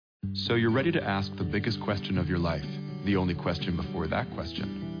So you're ready to ask the biggest question of your life, the only question before that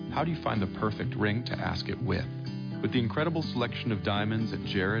question. How do you find the perfect ring to ask it with? With the incredible selection of diamonds at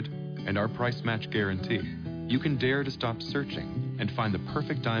Jared and our price match guarantee, you can dare to stop searching and find the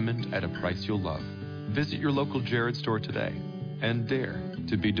perfect diamond at a price you'll love. Visit your local Jared store today and dare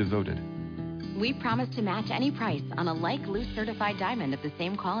to be devoted. We promise to match any price on a like loose certified diamond of the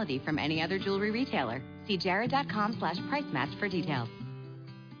same quality from any other jewelry retailer. See jared.com/price match for details.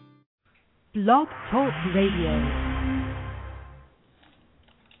 Blog Talk Radio.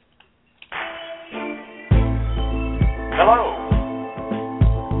 Hello,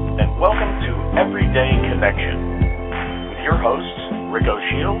 and welcome to Everyday Connection with your hosts, Rico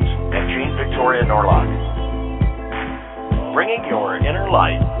Shields and Jean Victoria Norlock, bringing your inner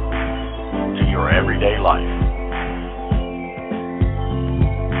light to your everyday life.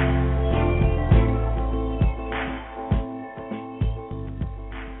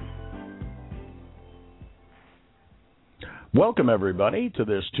 Welcome, everybody, to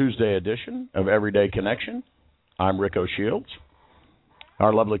this Tuesday edition of Everyday Connection. I'm Rico Shields.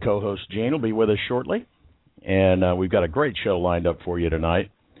 Our lovely co-host, Jean, will be with us shortly, and we've got a great show lined up for you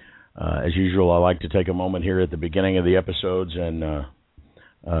tonight. As usual, I like to take a moment here at the beginning of the episodes and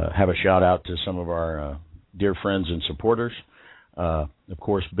have a shout-out to some of our dear friends and supporters. Of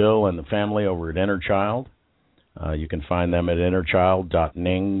course, Bill and the family over at Inner Child. You can find them at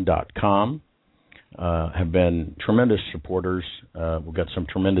innerchild.ning.com. Have been tremendous supporters. We've got some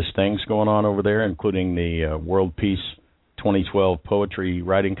tremendous things going on over there, including the World Peace 2012 Poetry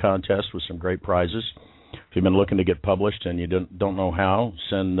Writing Contest with some great prizes. If you've been looking to get published and you don't know how,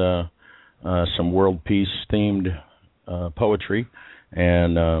 send some World Peace-themed poetry,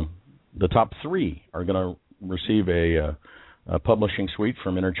 and the top 3 are going to receive a publishing suite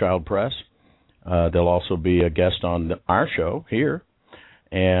from Inner Child Press. They'll also be a guest on our show here,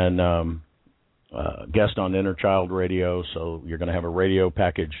 and guest on Inner Child Radio, so you're going to have a radio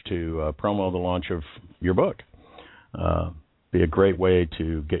package to promo the launch of your book. Be a great way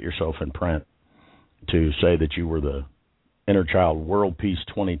to get yourself in print, to say that you were the Inner Child World Peace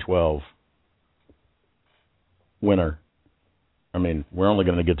 2012 winner. I mean, we're only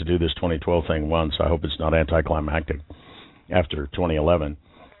going to get to do this 2012 thing once. I hope it's not anticlimactic after 2011.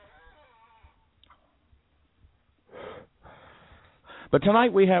 But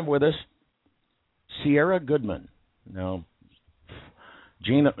tonight we have with us Sierra Goodman. Now,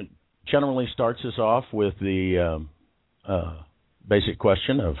 Jean generally starts us off with the basic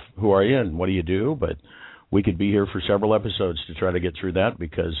question of who are you and what do you do, but we could be here for several episodes to try to get through that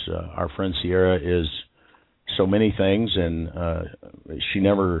because our friend Sierra is so many things, and she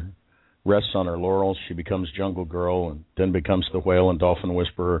never rests on her laurels. She becomes Jungle Girl and then becomes the Whale and Dolphin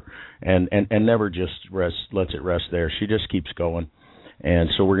Whisperer and never just lets it rest there. She just keeps going.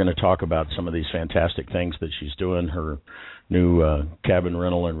 And so we're going to talk about some of these fantastic things that she's doing, her new cabin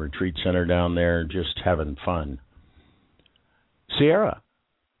rental and retreat center down there, just having fun. Sierra.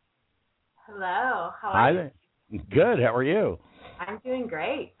 Hello. How are you? Good. How are you? I'm doing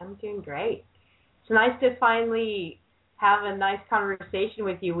great. It's nice to finally have a nice conversation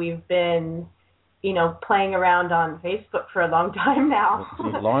with you. We've been, playing around on Facebook for a long time now.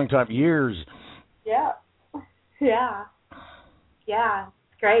 Long time, years. Yeah. Yeah,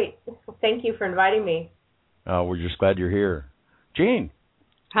 it's great. Well, thank you for inviting me. We're just glad you're here. Jean.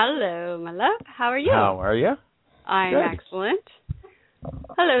 Hello, my love. How are you? How are you? I'm Good. Excellent.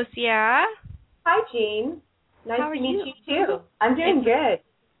 Hello, Sierra. Hi, Jean. Nice How are to meet you? you, too. I'm doing good.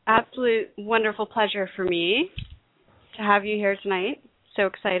 Absolute wonderful pleasure for me to have you here tonight. So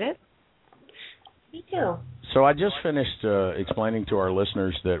excited. Me too. So I just finished explaining to our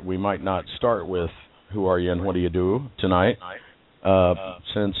listeners that we might not start with who are you and what do you do tonight.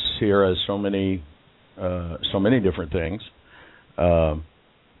 Since Sierra has so many different things,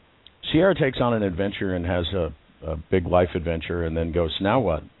 Sierra takes on an adventure and has a big life adventure, and then goes, now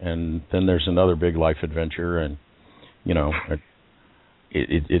what? And then there's another big life adventure, and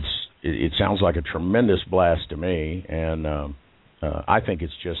it sounds like a tremendous blast to me, and I think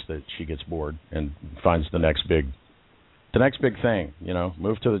it's just that she gets bored and finds the next big thing.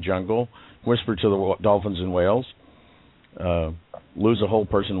 Move to the jungle, whisper to the dolphins and whales. Lose a whole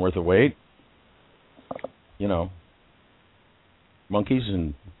person worth of weight, monkeys,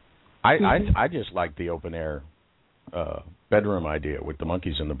 and I just like the open air bedroom idea with the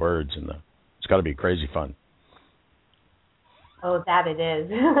monkeys and the birds, and it's got to be crazy fun. Oh, that it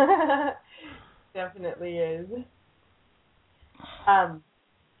is. Definitely is.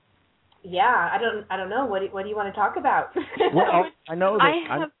 Yeah, I don't know. What do you want to talk about? Well, I know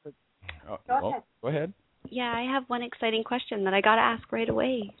that Go ahead. Go ahead. Yeah, I have one exciting question that I got to ask right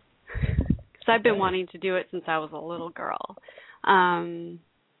away. I've been wanting to do it since I was a little girl.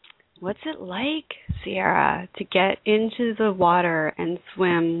 What's it like, Sierra, to get into the water and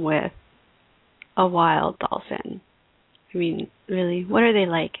swim with a wild dolphin? I mean, really, what are they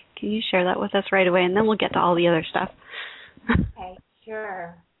like? Can you share that with us right away, and then we'll get to all the other stuff. Okay,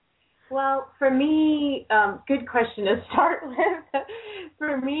 sure. Well, for me, good question to start with.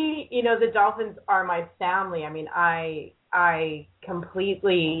 For me, the dolphins are my family. I mean, I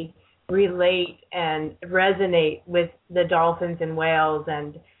completely relate and resonate with the dolphins and whales,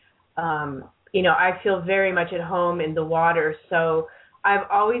 and I feel very much at home in the water. So I've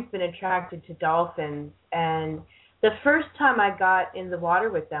always been attracted to dolphins, and the first time I got in the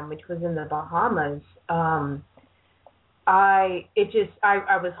water with them, which was in the Bahamas, I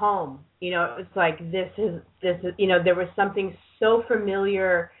was home. It was like, this is, there was something so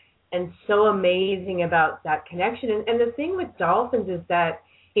familiar and so amazing about that connection. And the thing with dolphins is that,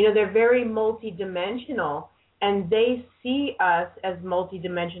 they're very multidimensional, and they see us as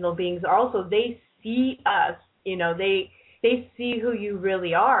multidimensional beings also. They see us, they see who you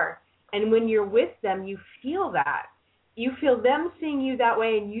really are. And when you're with them, you feel that. You feel them seeing you that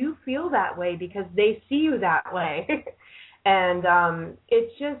way, and you feel that way because they see you that way. And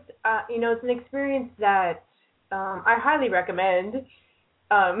it's just, it's an experience that I highly recommend,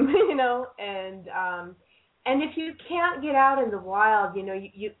 and if you can't get out in the wild,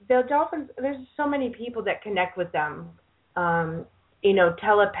 the dolphins, there's so many people that connect with them,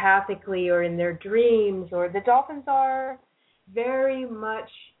 telepathically or in their dreams, or the dolphins are very much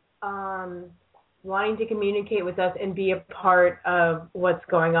wanting to communicate with us and be a part of what's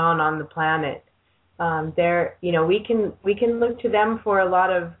going on the planet. We can look to them for a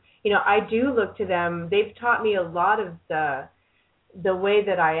lot of, I do look to them. They've taught me a lot of the way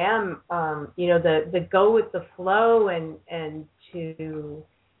that I am, the go with the flow and to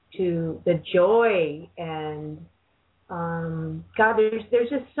the joy, and God, there's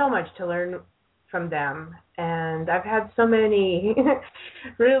just so much to learn from them. And I've had so many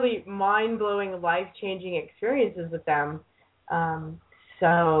really mind-blowing, life-changing experiences with them.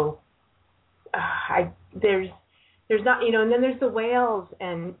 There's not, and then there's the whales,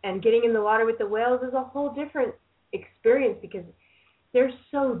 and getting in the water with the whales is a whole different experience because they're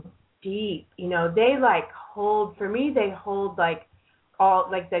so deep. They hold, for me, they hold all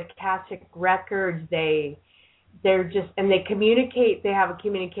the Akashic records. They're just, and they communicate. They have a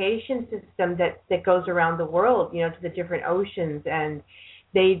communication system that goes around the world, to the different oceans, and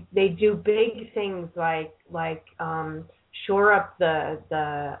they do big things like shore up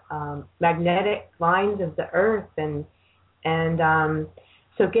the magnetic lines of the earth, and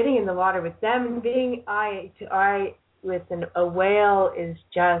so getting in the water with them and being eye to eye with a whale is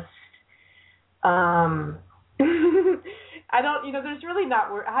just I don't, there's really not,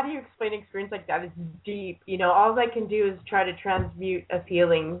 how do you explain an experience like that? It's deep. All I can do is try to transmute a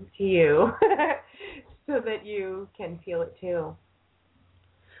feeling to you so that you can feel it too.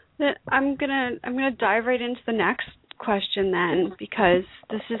 I'm gonna dive right into the next question then, because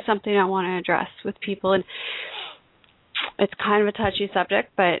this is something I want to address with people, and it's kind of a touchy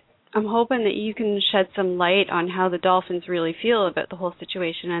subject, but I'm hoping that you can shed some light on how the dolphins really feel about the whole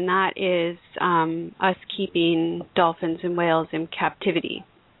situation, and that is us keeping dolphins and whales in captivity.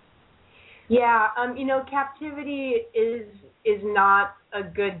 Yeah, captivity is not a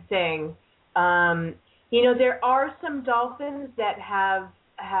good thing. There are some dolphins that have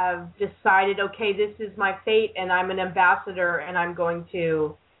decided, okay, this is my fate, and I'm an ambassador, and I'm going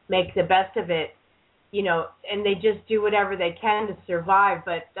to make the best of it. And they just do whatever they can to survive,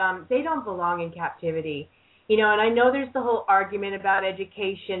 but they don't belong in captivity. And I know there's the whole argument about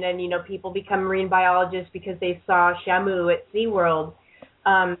education, and, people become marine biologists because they saw Shamu at SeaWorld,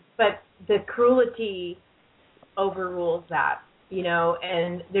 but the cruelty overrules that,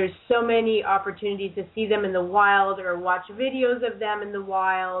 and there's so many opportunities to see them in the wild or watch videos of them in the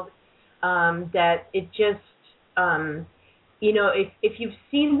wild, that it just... if you've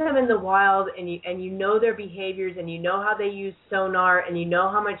seen them in the wild and you know their behaviors and you know how they use sonar and you know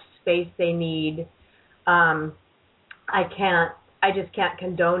how much space they need, I just can't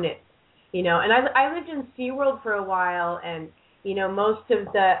condone it, And I lived in SeaWorld for a while, and most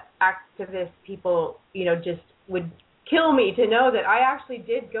of the activist people, just would kill me to know that I actually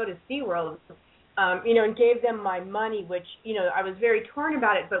did go to SeaWorld, and gave them my money, which I was very torn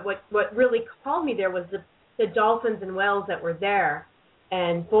about it. But what really called me there was the dolphins and whales that were there,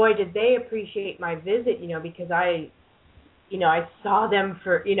 and boy, did they appreciate my visit, because I saw them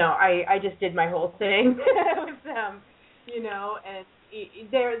for, I just did my whole thing with them, and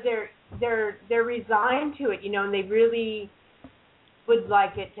they're resigned to it, and they really would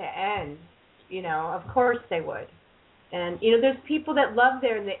like it to end, Of course they would. And there's people that love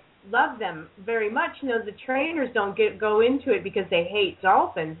there and they love them very much. The trainers don't go into it because they hate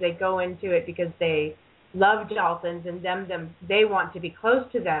dolphins. They go into it because they love dolphins and they want to be close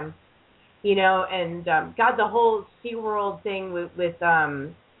to them. And God, the whole SeaWorld thing with the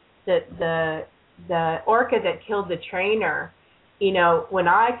orca that killed the trainer. When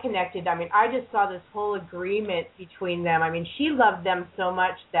I connected, I just saw this whole agreement between them. She loved them so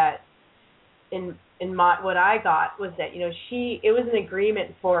much that what I got was that, it was an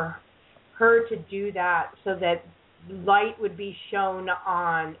agreement for her to do that so that light would be shown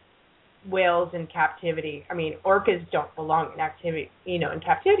on whales in captivity. Orcas don't belong in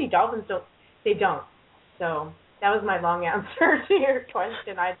captivity. Dolphins don't. They don't. So that was my long answer to your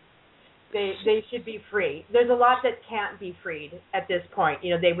question. They should be free. There's a lot that can't be freed at this point.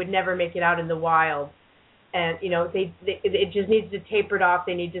 They would never make it out in the wild. And, it just needs to taper it off.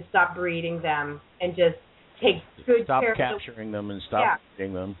 They need to stop breeding them and just take good care of them. Stop capturing them and stop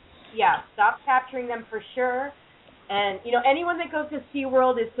breeding them. Yeah, stop capturing them for sure. And, anyone that goes to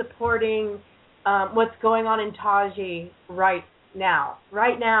SeaWorld is supporting what's going on in Taji right now.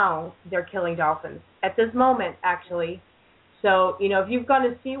 Right now, they're killing dolphins. At this moment, actually. So, if you've gone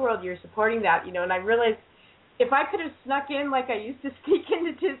to SeaWorld, you're supporting that, and I realized if I could have snuck in like I used to sneak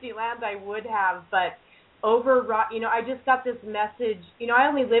into Disneyland, I would have, but I just got this message, I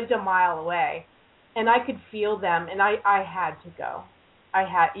only lived a mile away, and I could feel them, and I had to go. I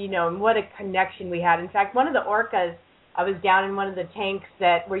had, and what a connection we had. In fact, one of the orcas, I was down in one of the tanks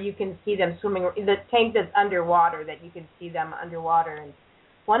where you can see them swimming, the tank that's underwater, that you can see them underwater, and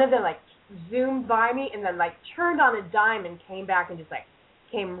one of them, zoomed by me and then turned on a dime and came back and just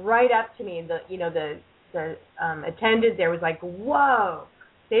came right up to me, and the attendant there was like, whoa,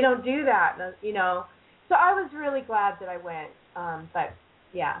 they don't do that, so I was really glad that I went, but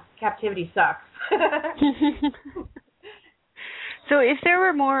yeah, captivity sucks. So if there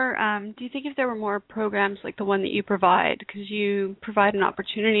were more, do you think if there were more programs like the one that you provide, because you provide an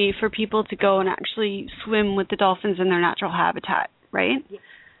opportunity for people to go and actually swim with the dolphins in their natural habitat, right?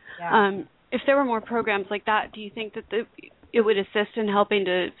 Yeah. If there were more programs like that, do you think that it would assist in helping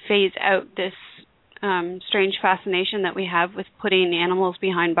to phase out this strange fascination that we have with putting animals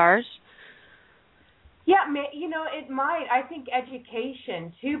behind bars? Yeah, it might. I think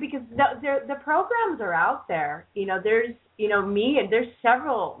education too, because the programs are out there. There's me, and there's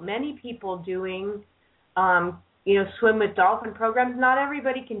many people doing swim with dolphin programs. Not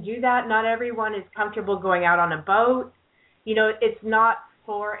everybody can do that. Not everyone is comfortable going out on a boat. It's not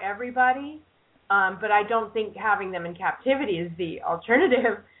for everybody, but I don't think having them in captivity is the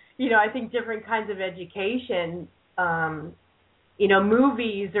alternative. I think different kinds of education,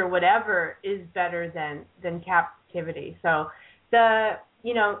 movies or whatever is better than captivity. So the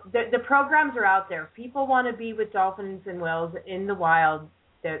programs are out there. If people want to be with dolphins and whales in the wild,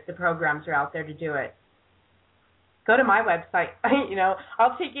 the programs are out there to do it. Go to my website.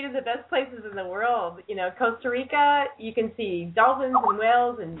 I'll take you to the best places in the world. Costa Rica, you can see dolphins and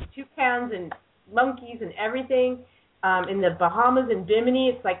whales and toucans and monkeys and everything. In the Bahamas and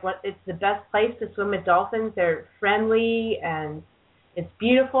Bimini, it's the best place to swim with dolphins. They're friendly and it's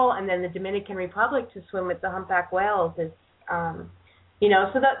beautiful. And then the Dominican Republic to swim with the humpback whales is, so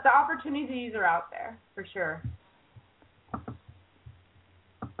the opportunities are out there for sure.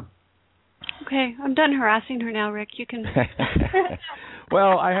 Okay, I'm done harassing her now, Rick. You can.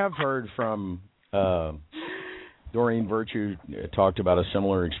 Well, I have heard from Doreen Virtue talked about a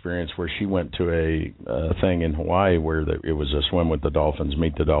similar experience where she went to a thing in Hawaii where it was a swim with the dolphins,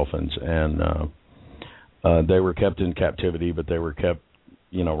 meet the dolphins, and they were kept in captivity, but they were kept,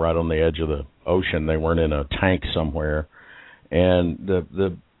 right on the edge of the ocean. They weren't in a tank somewhere, and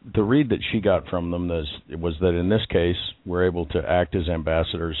the read that she got from them was that in this case we're able to act as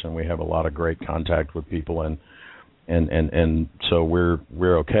ambassadors, and we have a lot of great contact with people, and so we're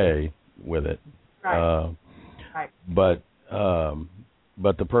okay with it. Right. Right. But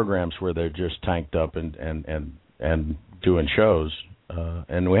the programs where they're just tanked up and doing shows,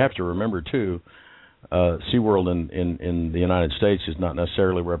 and we have to remember too, SeaWorld in the United States is not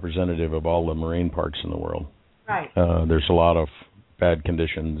necessarily representative of all the marine parks in the world. Right. There's a lot of bad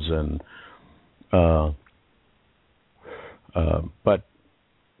conditions, and but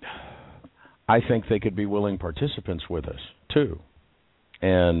I think they could be willing participants with us too,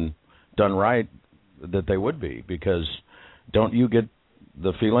 and done right that they would be, because don't you get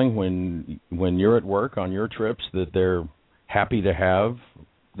the feeling when you're at work on your trips that they're happy to have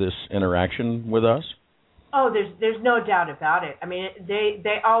this interaction with us? Oh, there's no doubt about it.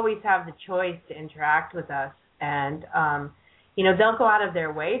 They always have the choice to interact with us, and they'll go out of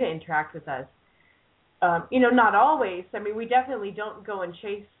their way to interact with us. not always. I mean, we definitely don't go and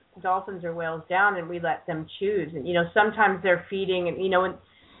chase dolphins or whales down, and we let them choose. And sometimes they're feeding, and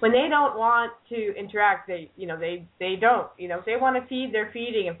when they don't want to interact, they don't. If they want to feed, they're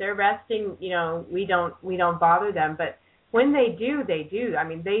feeding. If they're resting, we don't bother them. But when they do, they do. I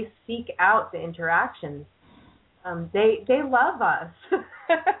mean, they seek out the interactions. They love us.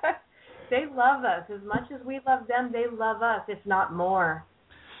 They love us as much as we love them. They love us, if not more.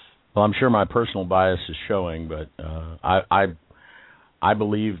 Well, I'm sure my personal bias is showing, but I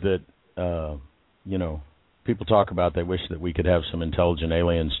believe that people talk about they wish that we could have some intelligent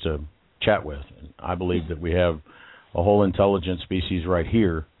aliens to chat with. And I believe that we have a whole intelligent species right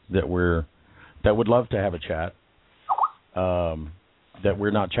here that would love to have a chat, that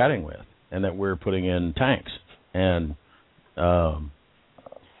we're not chatting with, and that we're putting in tanks. And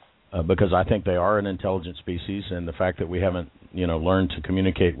because I think they are an intelligent species, and the fact that we haven't learned to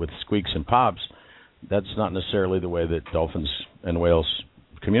communicate with squeaks and pops, that's not necessarily the way that dolphins and whales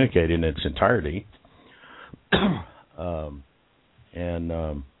communicate in its entirety.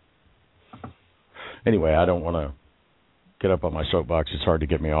 Anyway, I don't want to get up on my soapbox. It's hard to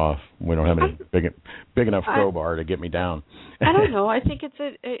get me off. We don't have any big enough crowbar to get me down. I don't know. I think it's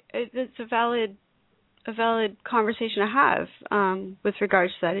a valid conversation to have with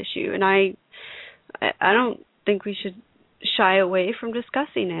regards to that issue, and I don't think we should shy away from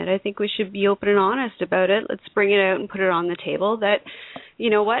discussing it. I think we should be open and honest about it. Let's bring it out and put it on the table that,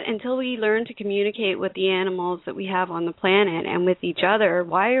 until we learn to communicate with the animals that we have on the planet and with each other,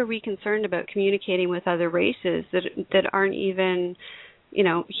 why are we concerned about communicating with other races that aren't even,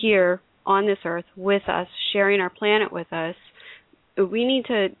 here on this earth with us, sharing our planet with us? We need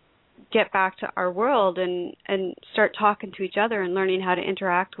to get back to our world and start talking to each other and learning how to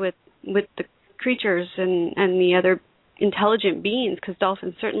interact with the creatures and the other intelligent beings, because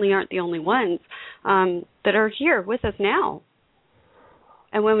dolphins certainly aren't the only ones that are here with us now.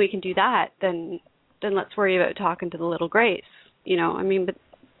 And when we can do that, then let's worry about talking to the little grays. But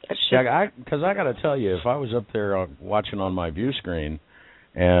that's just... Yeah, because I got to tell you, if I was up there watching on my view screen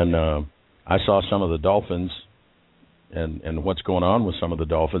and I saw some of the dolphins and what's going on with some of the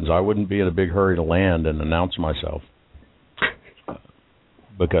dolphins, I wouldn't be in a big hurry to land and announce myself.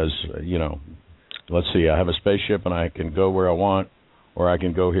 Because, let's see, I have a spaceship and I can go where I want, or I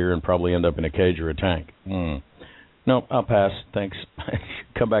can go here and probably end up in a cage or a tank. No, I'll pass. Thanks.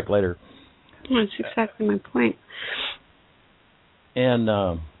 Come back later. That's exactly my point. And,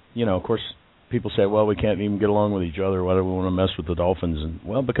 of course, people say, well, we can't even get along with each other. Why do we want to mess with the dolphins? And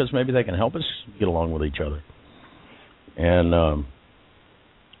well, because maybe they can help us get along with each other. And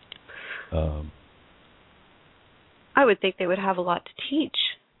I would think they would have a lot to teach.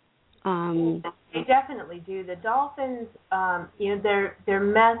 They definitely do. The dolphins, their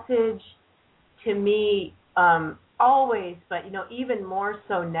message to me always, but even more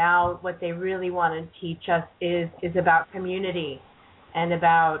so now, what they really want to teach us is about community and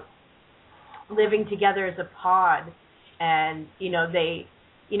about living together as a pod. And they,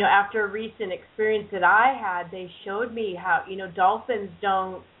 after a recent experience that I had, they showed me how dolphins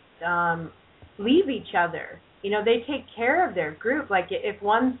don't leave each other. They take care of their group. Like if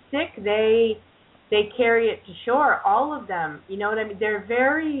one's sick, they carry it to shore. All of them. You know what I mean? They're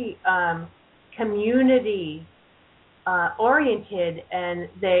very community oriented, and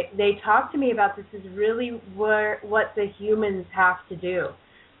they talk to me about this is really what the humans have to do.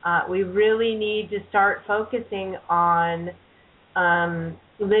 We really need to start focusing on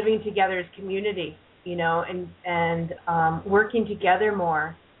living together as community, and working together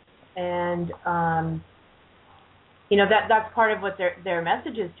more. And that's part of what their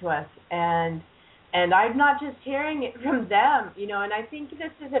message is to us. And I'm not just hearing it from them, and I think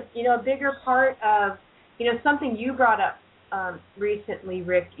this is a bigger part of, something you brought up recently,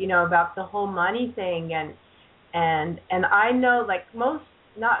 Rick, about the whole money thing. And I know, like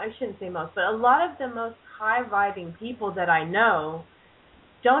I shouldn't say most, but a lot of the most high-vibing people that I know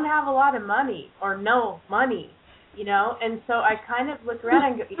don't have a lot of money or no money, and so I kind of look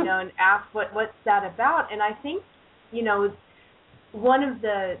around and, and ask what's that about. And I think, one of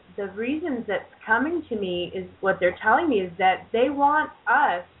the reasons that's coming to me is what they're telling me is that they want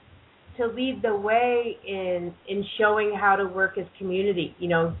us to lead the way in showing how to work as community,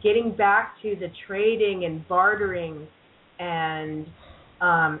 getting back to the trading and bartering and,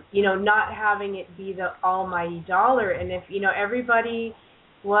 not having it be the almighty dollar. And if, everybody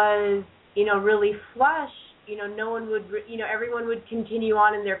was, really flush, no one would, everyone would continue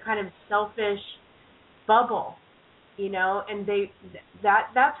on in their kind of selfish bubble. And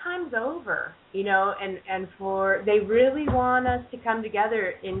that time's over, and they really want us to come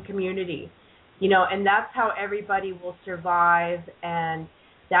together in community, and that's how everybody will survive. And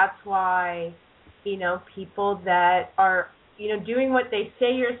that's why, people that are, doing what they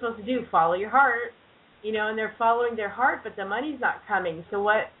say you're supposed to do, follow your heart, and they're following their heart, but the money's not coming. So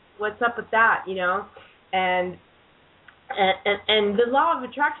what's up with that, And the law of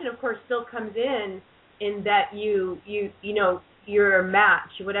attraction, of course, still comes in that you're a match,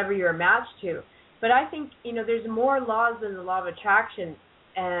 whatever you're a match to. But I think, there's more laws than the law of attraction.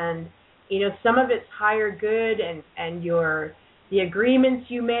 And, some of it's higher good and the agreements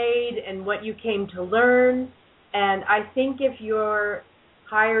you made and what you came to learn. And I think if your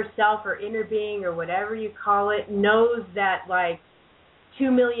higher self or inner being or whatever you call it knows that, like,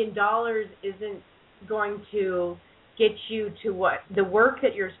 $2 million isn't going to get you to what the work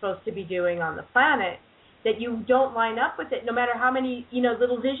that you're supposed to be doing on the planet, that you don't line up with it, no matter how many,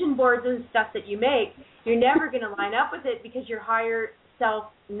 little vision boards and stuff that you make, you're never going to line up with it because your higher self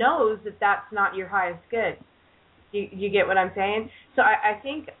knows that that's not your highest good. You get what I'm saying? So I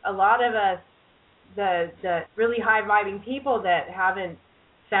think a lot of us, the really high-vibing people that haven't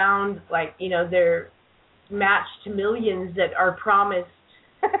found, like, their match to millions that are promised,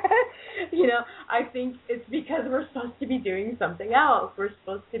 I think it's because we're supposed to be doing something else. We're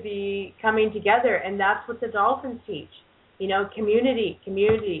supposed to be coming together, and that's what the dolphins teach. Community,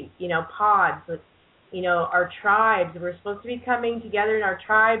 pods, our tribes. We're supposed to be coming together in our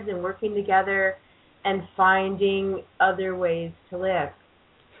tribes and working together and finding other ways to live.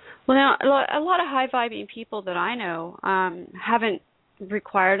 Well, now, a lot of high-vibing people that I know haven't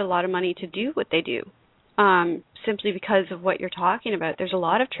required a lot of money to do what they do, simply because of what you're talking about. There's a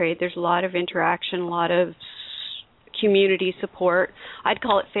lot of trade, there's a lot of interaction, a lot of community support. I'd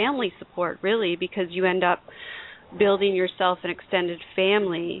call it family support, really, because you end up building yourself an extended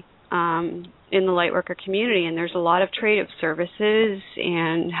family in the Lightworker community, and there's a lot of trade of services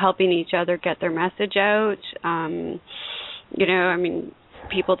and helping each other get their message out.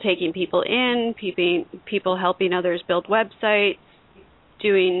 People taking people in, people helping others build websites,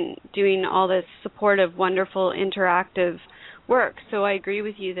 doing all this supportive, wonderful, interactive work. So I agree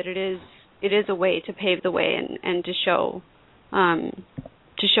with you that it is a way to pave the way and to show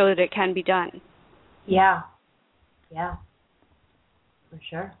that it can be done. Yeah, for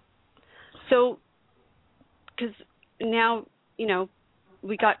sure. So, because now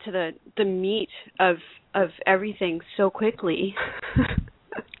we got to the meat of everything so quickly.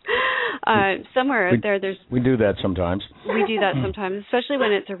 Somewhere out there's... We do that sometimes. We do that sometimes, especially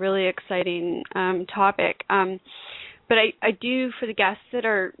when it's a really exciting topic. But I do, for the guests that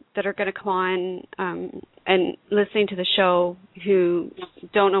are going to come on and listening to the show who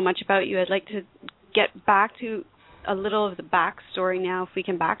don't know much about you, I'd like to get back to a little of the backstory now, if we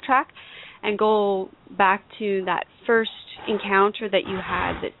can backtrack, and go back to that first encounter that you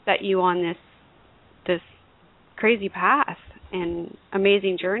had that set you on this crazy path and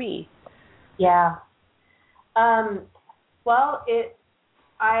amazing journey. Yeah. Well, it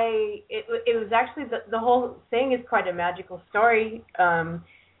was actually the whole thing is quite a magical story, and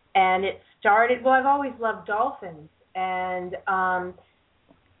it started. Well, I've always loved dolphins, and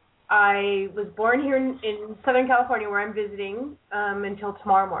I was born here in Southern California, where I'm visiting until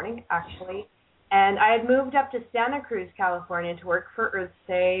tomorrow morning, actually. And I had moved up to Santa Cruz, California, to work for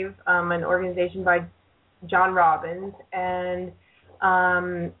EarthSave, an organization by John Robbins, and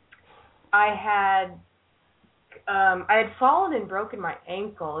I had fallen and broken my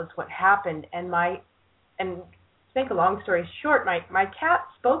ankle is what happened, and to make a long story short, my cat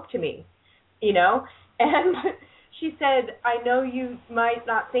spoke to me, and she said, I know you might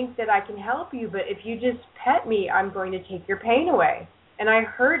not think that I can help you, but if you just pet me, I'm going to take your pain away. And I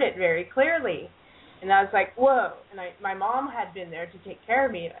heard it very clearly, and I was like, whoa. And my mom had been there to take care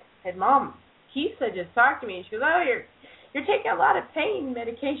of me, and I said, Mom, Kisa just talked to me. And she goes, oh, you're taking a lot of pain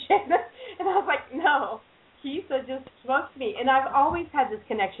medication. And I was like, no, Kisa just spoke to me. And I've always had this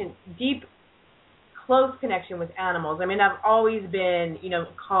connection, deep, close connection with animals. I mean, I've always been,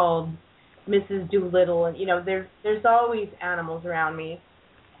 called Mrs. Doolittle, and, there's always animals around me.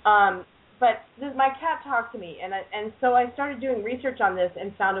 But my cat talked to me, and so I started doing research on this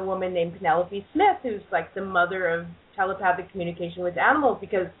and found a woman named Penelope Smith, who's like the mother of telepathic communication with animals,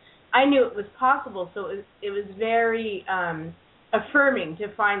 because I knew it was possible. So it was very affirming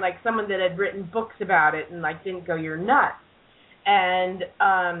to find like someone that had written books about it and like didn't go, you're nuts. And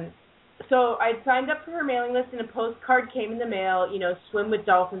so I signed up for her mailing list, and a postcard came in the mail, Swim with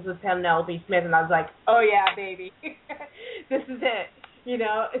Dolphins with Penelope Smith, and I was like, oh yeah, baby, this is it.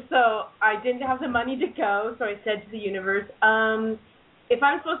 So I didn't have the money to go, so I said to the universe, if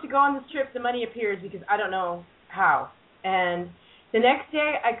I'm supposed to go on this trip, the money appears because I don't know how. And The next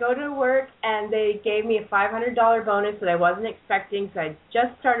day, I go to work, and they gave me a $500 bonus that I wasn't expecting, so I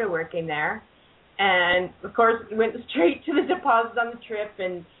just started working there. And, of course, went straight to the deposit on the trip,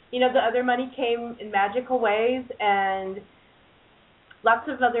 and, the other money came in magical ways, and lots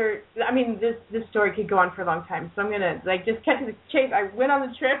of other, this story could go on for a long time, so I'm going to, just cut to the chase. I went on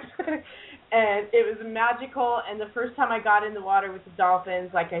the trip, and it was magical, and the first time I got in the water with the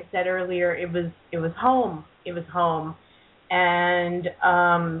dolphins, like I said earlier, it was home. It was home. And,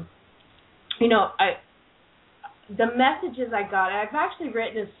 the messages I got, I've actually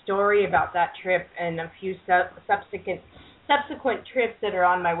written a story about that trip and a few subsequent trips that are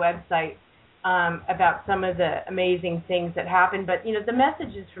on my website about some of the amazing things that happened. But, the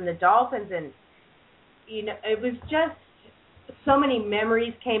messages from the dolphins and, it was just so many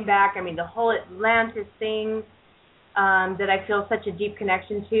memories came back. The whole Atlantis thing that I feel such a deep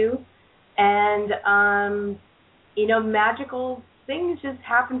connection to. And, magical things just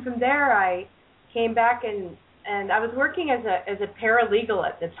happened from there. I came back and I was working as a paralegal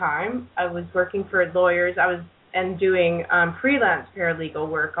at the time. I was working for lawyers. And doing freelance paralegal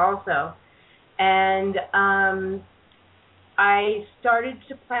work also. And I started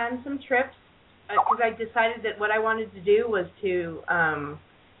to plan some trips because I decided that what I wanted to do was to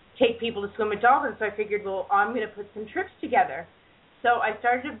take people to swim with dolphins. So I figured, well, I'm going to put some trips together. So I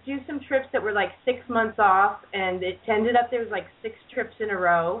started to do some trips that were 6 months off, and it ended up there was 6 trips in a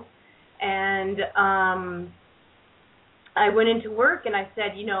row. And I went into work, and I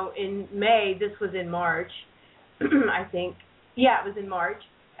said, in May, this was in March, I think. Yeah, it was in March.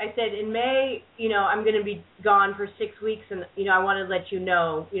 I said, in May, I'm going to be gone for 6 weeks, and, I want to let you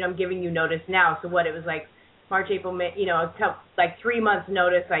know, I'm giving you notice now. So what, it was March, April, May, 3 months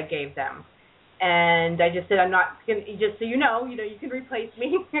notice I gave them. And I just said, I'm not going to, just so you know, you can replace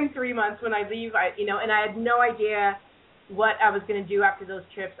me in 3 months when I leave, and I had no idea what I was going to do after those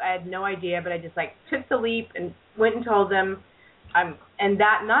trips. I had no idea, but I just took the leap and went and told them. And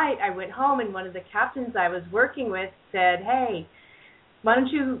that night I went home, and one of the captains I was working with said, hey, why don't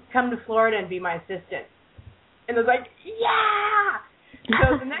you come to Florida and be my assistant? And I was like, yeah!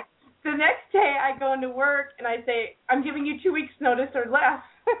 So the next day I go into work and I say, I'm giving you 2 weeks notice or less.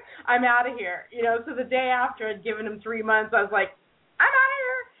 I'm out of here. So the day after I'd given him 3 months, I was like, I'm out of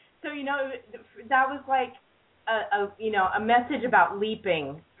here. So, that was a message about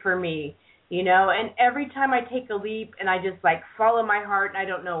leaping for me, and every time I take a leap and I just follow my heart and I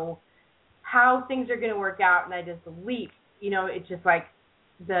don't know how things are going to work out and I just leap, it's just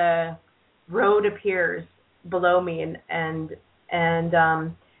the road appears below me and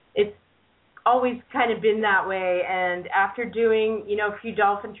it's always kind of been that way. And after doing, a few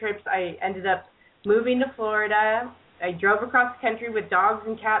dolphin trips, I ended up moving to Florida. I drove across the country with dogs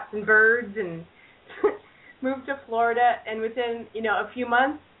and cats and birds and moved to Florida. And within, a few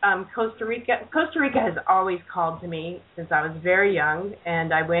months, Costa Rica has always called to me since I was very young.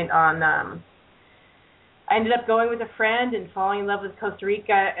 And I went on, I ended up going with a friend and falling in love with Costa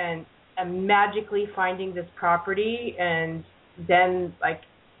Rica and magically finding this property. And then, I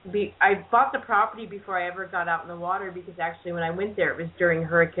bought the property before I ever got out in the water because actually when I went there, it was during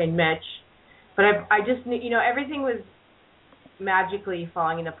Hurricane Mitch. But I just knew, everything was magically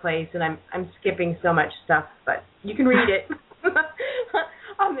falling into place, and I'm skipping so much stuff, but you can read it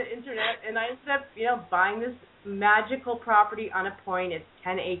on the internet. And I ended up, buying this magical property on a point. It's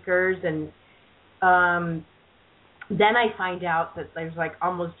 10 acres, and then I find out that there's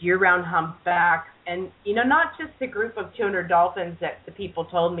almost year-round humpbacks, and not just the group of 200 dolphins that the people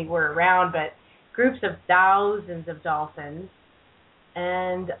told me were around, but groups of thousands of dolphins.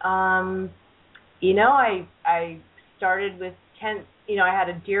 And I started with tents. I had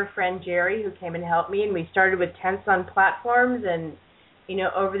a dear friend, Jerry, who came and helped me, and we started with tents on platforms, and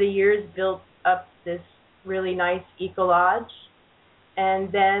over the years built up this really nice eco lodge.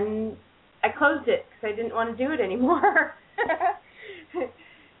 And then I closed it because I didn't want to do it anymore.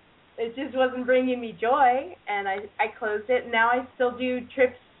 It just wasn't bringing me joy, and I closed it. And now I still do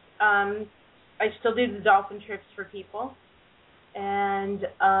trips. I still do the dolphin trips for people, and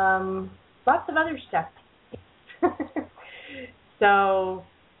lots of other stuff. So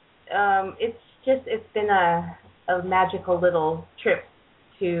it's been a magical little trip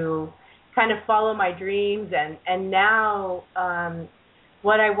to kind of follow my dreams, and now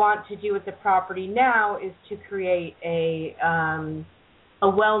what I want to do with the property now is to create a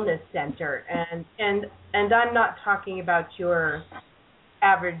wellness center, and I'm not talking about your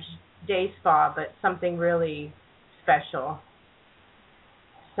average day spa, but something really special.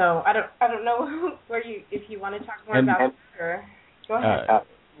 So I don't know if you want to talk more about it. Or go ahead.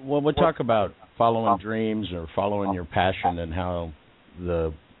 Well, we'll talk about following dreams or following your passion and how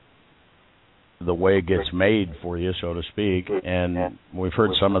the way it gets made for you, so to speak. And we've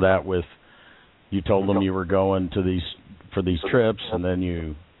heard some of that with, you told them you were going to these trips, and then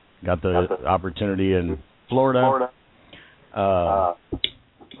you got the opportunity in Florida.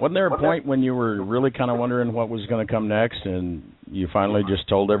 Wasn't there a point when you were really kind of wondering what was going to come next, and you finally just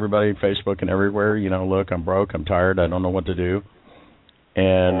told everybody, Facebook and everywhere, look, I'm broke, I'm tired, I don't know what to do,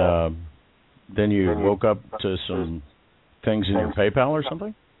 and then you woke up to some things in your PayPal or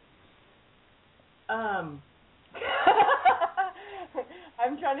something? I'm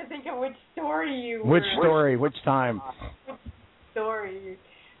trying to think of which story you were. Which story? Which time? Which story?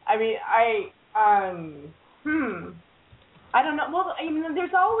 I mean, I don't know. Well, I mean,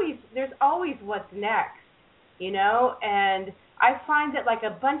 there's always what's next, and I find that like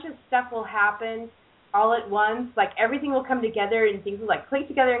a bunch of stuff will happen all at once. Like everything will come together and things will like click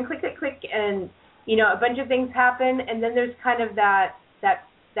together and click, and a bunch of things happen, and then there's kind of that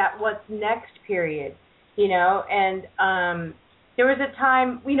what's next period, and there was a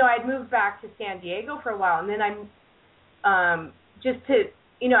time, I'd moved back to San Diego for a while, and then I'm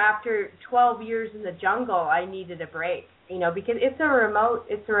after 12 years in the jungle, I needed a break, because it's a remote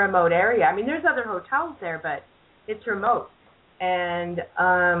area. I mean, there's other hotels there, but it's remote. And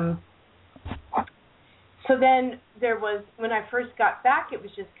so then there was, when I first got back, it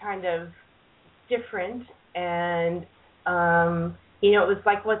was just kind of different, and it was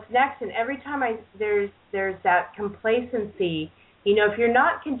like, what's next? And every time there's that complacency. If you're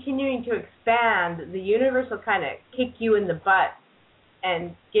not continuing to expand, the universe will kind of kick you in the butt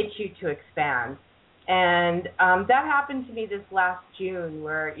and get you to expand. And that happened to me this last June,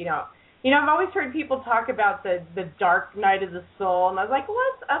 where I've always heard people talk about the dark night of the soul, and I was like,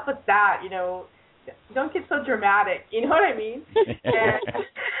 what's up with that? Don't get so dramatic. You know what I mean?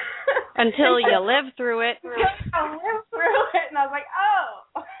 Until you live through it. I lived through it, and I was like,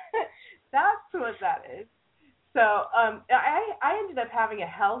 oh, that's what that is. So I ended up having a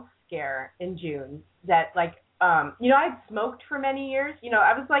health scare in June that, like, I'd smoked for many years.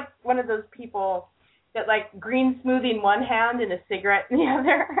 I was like one of those people that like green smoothie in one hand and a cigarette in the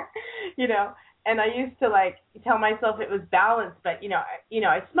other, and I used to like tell myself it was balanced, but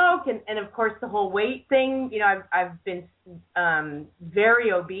I smoke, and of course the whole weight thing. I've been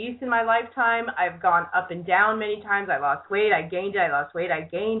very obese in my lifetime. I've gone up and down many times. I lost weight, I gained it. I lost weight, I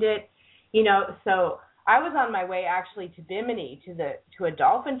gained it. So I was on my way actually to Bimini to a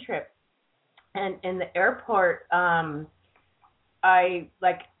dolphin trip, and in the airport, I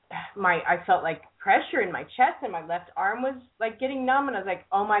felt like pressure in my chest, and my left arm was like getting numb, and I was like,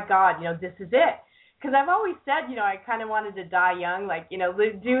 oh my God, this is it. Because I've always said, I kind of wanted to die young, like, do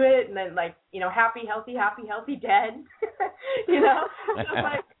it, and then like, happy, healthy, dead,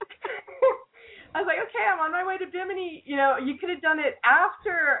 I was like, okay, I'm on my way to Bimini. You could have done it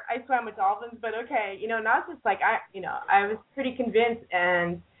after I swam with dolphins, but okay, not just like I was pretty convinced,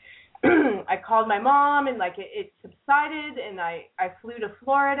 and I called my mom, and like it subsided, and I flew to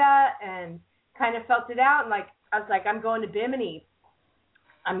Florida and kind of felt it out, and like I was like, I'm going to Bimini.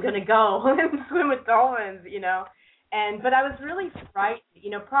 I'm gonna go and swim with dolphins, but I was really frightened.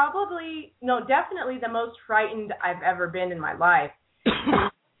 Definitely the most frightened I've ever been in my life.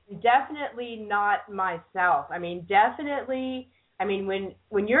 Definitely not myself. I mean,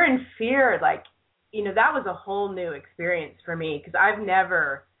 when you're in fear, like, that was a whole new experience for me, because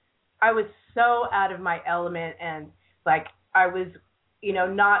I was so out of my element, and like I was,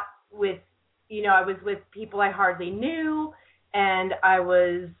 not with, I was with people I hardly knew, and I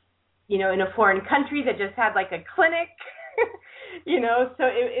was, in a foreign country that just had like a clinic, so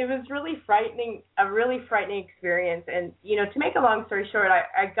it was really frightening, a really frightening experience. And, to make a long story short,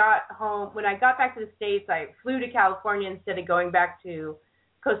 I got home, when I got back to the States, I flew to California instead of going back to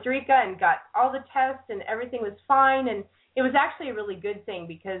Costa Rica, and got all the tests, and everything was fine. And it was actually a really good thing,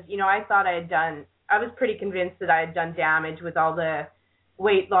 because, I thought I was pretty convinced that I had done damage with all the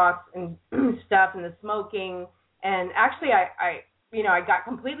weight loss and stuff and the smoking. And actually I got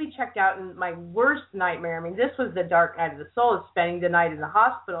completely checked out, in my worst nightmare. I mean, this was the dark night of the soul, is spending the night in the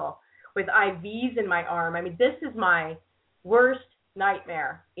hospital with IVs in my arm. I mean, this is my worst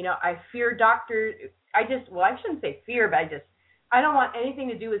nightmare. I fear doctors. I shouldn't say fear, but I don't want anything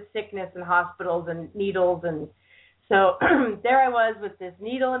to do with sickness and hospitals and needles. And so there I was with this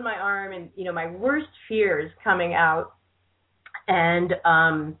needle in my arm, and, my worst fears coming out. And,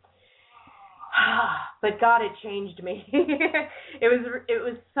 but God, it changed me. It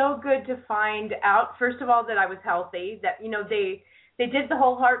was so good to find out, first of all, that I was healthy, that, they did the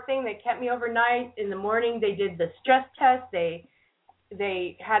whole heart thing. They kept me overnight. In the morning, they did the stress test. They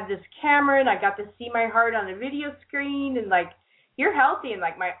had this camera, and I got to see my heart on a video screen, and like, you're healthy. And,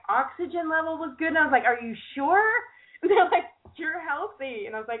 like, my oxygen level was good. And I was like, are you sure? And they're like, you're healthy.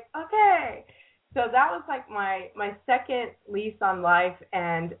 And I was like, okay. So that was, like, my second lease on life.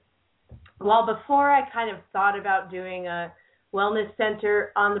 And while before I kind of thought about doing a wellness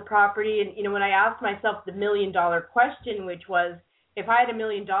center on the property, and, you know, when I asked myself the $1 million question, which was, if I had $1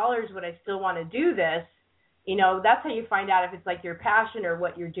 million, would I still want to do this? You know, that's how you find out if it's like your passion or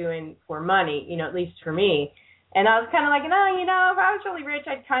what you're doing for money, you know, at least for me. And I was kind of like, no, you know, if I was really rich,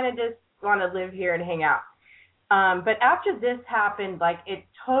 I'd kind of just want to live here and hang out. But after this happened, like, it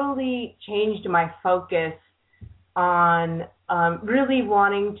totally changed my focus on really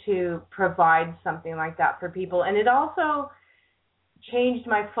wanting to provide something like that for people. And it also changed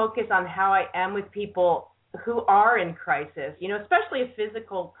my focus on how I am with people who are in crisis, you know, especially a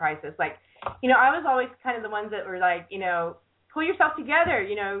physical crisis. Like, you know, I was always kind of the ones that were like, you know, pull yourself together,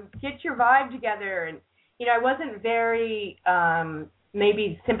 you know, get your vibe together. And, you know, I wasn't very,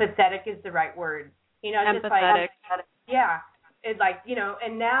 maybe sympathetic is the right word. You know, empathetic. just like, yeah, it's like, you know,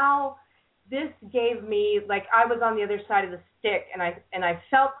 and now this gave me, like, I was on the other side of the stick, and I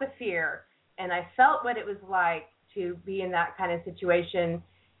felt the fear, and I felt what it was like to be in that kind of situation,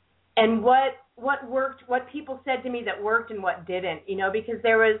 and what worked, what people said to me that worked and what didn't, you know, because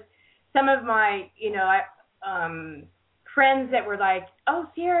there was some of my, you know, friends that were like, oh,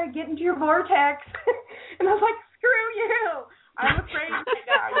 Sierra, get into your vortex. And I was like, screw you. I'm afraid right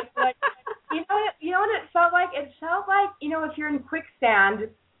now. Like, you know what it felt like? It felt like, you know, if you're in quicksand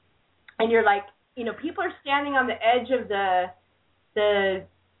and you're like, you know, people are standing on the edge of the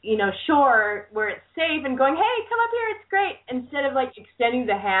you know, shore where it's safe and going, hey, come up here, it's great, instead of, like, extending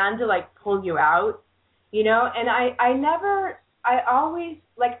the hand to, like, pull you out, you know. And I always,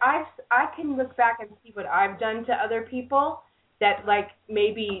 like, I can look back and see what I've done to other people that, like,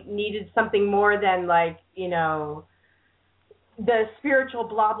 maybe needed something more than, like, you know, the spiritual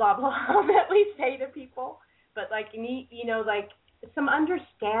blah, blah, blah that we say to people. But, like, you know, like, some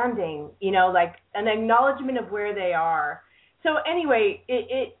understanding, you know, like, an acknowledgement of where they are. So anyway,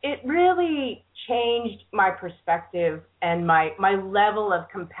 it really changed my perspective and my level of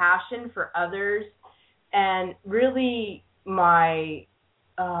compassion for others, and really my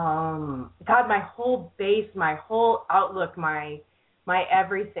my whole base, my whole outlook, my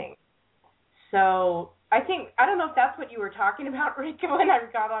everything. So I don't know if that's what you were talking about, Rika, when I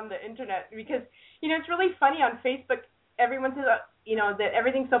got on the internet, because, you know, it's really funny on Facebook. Everyone says, you know, that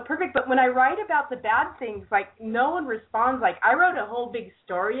everything's so perfect, but when I write about the bad things, like, no one responds. Like, I wrote a whole big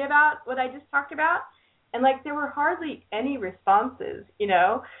story about what I just talked about, and, like, there were hardly any responses, you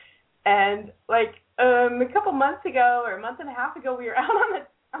know. And, like, a couple months ago or a month and a half ago, we were out on a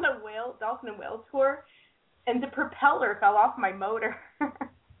dolphin and whale tour, and the propeller fell off my motor,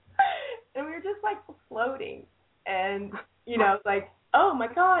 and we were just, like, floating, and, you know, like, oh my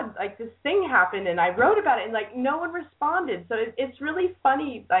God, like, this thing happened, and I wrote about it, and, like, no one responded. So it's really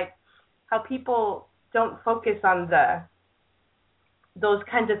funny, like, how people don't focus on those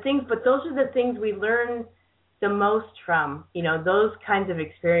kinds of things, but those are the things we learn the most from, you know, those kinds of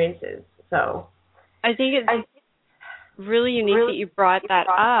experiences. So I think it's really unique that you brought that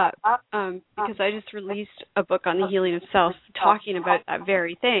up, because I just released a book on the healing of self talking about that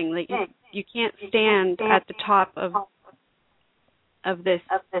very thing. Like, you can't stand at the top of this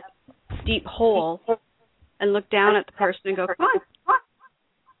steep hole and look down at the person and go, come on,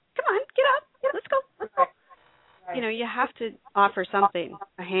 get up, let's go. Right. You know, you have to offer something,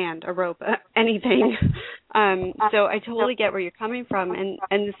 a hand, a rope, anything. So I totally get where you're coming from. And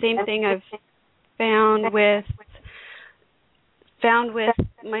the same thing I've found with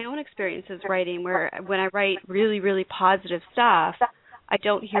my own experiences writing, where when I write really, really positive stuff, I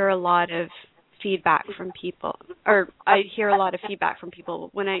don't hear a lot of feedback from people, or I hear a lot of feedback from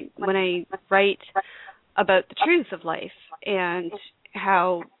people when I write about the truth of life and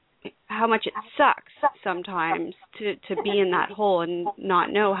how much it sucks sometimes to be in that hole and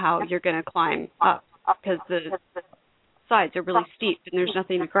not know how you're going to climb up because the sides are really steep and there's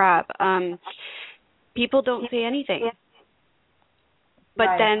nothing to grab. People don't say anything.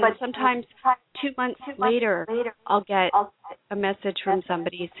 But then sometimes 2 months later, I'll get a message from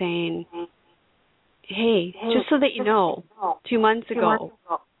somebody saying, hey, just so that you know, 2 months ago,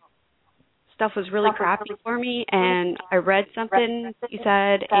 stuff was really crappy for me, and I read something you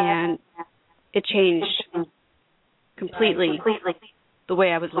said, and it changed completely the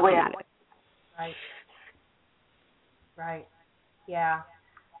way I was looking at it. Right. Yeah.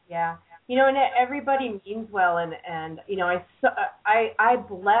 You know, and everybody means well, and you know, I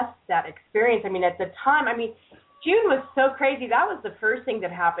blessed that experience. I mean, at the time, June was so crazy. That was the first thing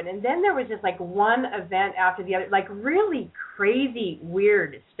that happened. And then there was just like one event after the other, like really crazy,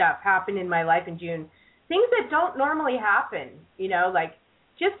 weird stuff happened in my life in June. Things that don't normally happen, you know, like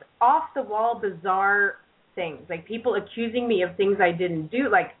just off the wall, bizarre things, like people accusing me of things I didn't do,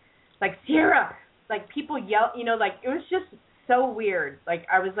 like Sierra, like people yell, you know, like it was just so weird. Like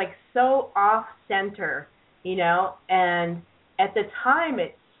I was like so off center, you know, and at the time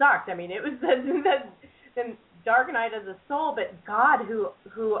it sucked. I mean, it was the dark night of the soul, but God,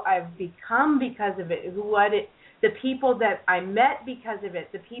 who I've become because of it, the people that I met because of it,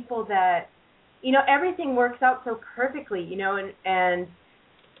 the people that, you know, everything works out so perfectly, you know, and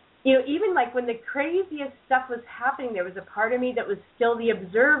you know, even like when the craziest stuff was happening, there was a part of me that was still the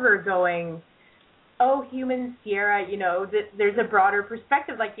observer going, oh, human Sierra, you know, there's a broader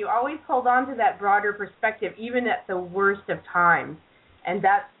perspective. Like you always hold on to that broader perspective, even at the worst of times. And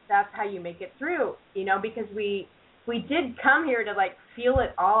that's how you make it through, you know, because we did come here to like feel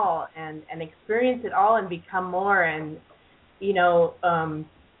it all and experience it all and become more. And, you know,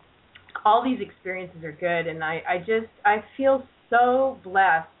 all these experiences are good. And I feel so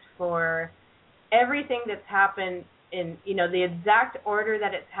blessed for everything that's happened in, you know, the exact order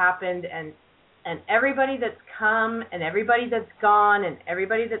that it's happened, and everybody that's come and everybody that's gone and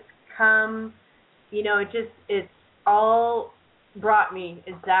everybody that's come, you know, it's all brought me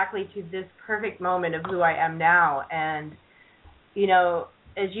exactly to this perfect moment of who I am now. And, you know,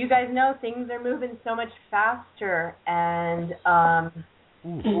 as you guys know, things are moving so much faster, and yeah.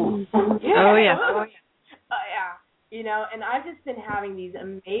 You know, and I've just been having these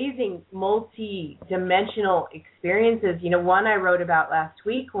amazing multi-dimensional experiences. You know, one I wrote about last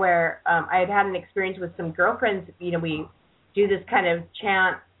week where I had an experience with some girlfriends. You know, we do this kind of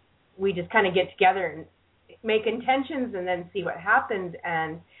chant. We just kind of get together and make intentions and then see what happens.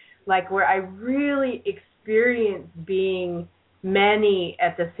 And, like, where I really experienced being many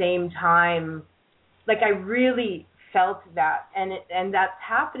at the same time. Like, I really felt that. And that's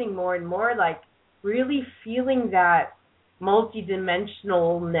happening more and more, like, really feeling that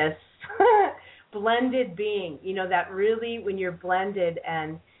multidimensionalness, blended being, you know, that really when you're blended.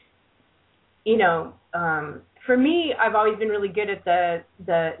 And, you know, for me, I've always been really good at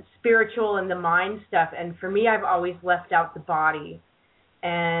the spiritual and the mind stuff. And for me, I've always left out the body.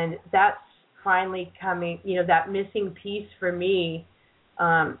 And that's finally coming, you know, that missing piece for me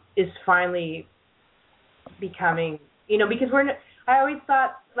is finally becoming, you know, because I always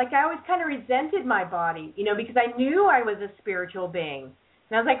thought, like, I always kind of resented my body, you know, because I knew I was a spiritual being.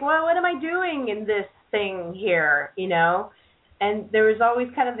 And I was like, well, what am I doing in this thing here, you know? And there was always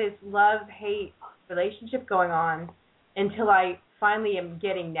kind of this love-hate relationship going on until I finally am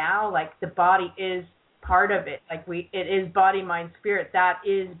getting now, like, the body is part of it. Like, it is body, mind, spirit. That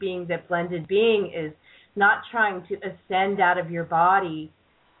is being, that blended being is not trying to ascend out of your body,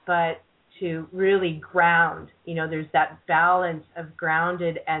 but to really ground. You know, there's that balance of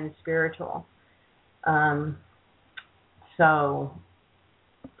grounded and spiritual. So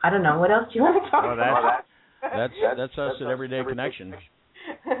I don't know. What else do you want to talk about? That's us at Everyday Connection.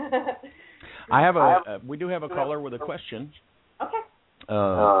 We do have a caller with a question. Okay. We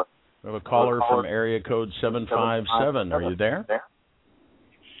have a caller from area code 757. Are you there?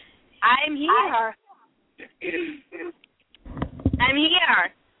 I'm here. I'm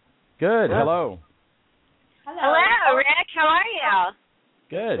here. Good. Hello. Hello, Rick. How are you?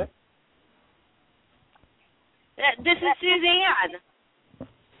 Good. This is Suzanne.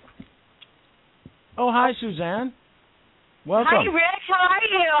 Oh, hi, Suzanne. Welcome. Hi, Rick. How are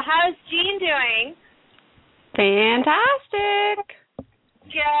you? How's Jean doing? Fantastic.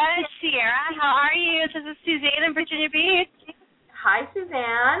 Good. Sierra, how are you? This is Suzanne in Virginia Beach. Hi,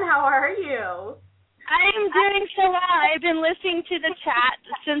 Suzanne. How are you? I'm doing so well. I've been listening to the chat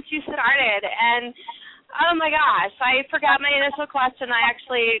since you started, and oh my gosh, I forgot my initial question. I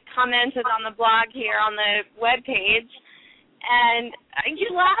actually commented on the blog here on the webpage, and you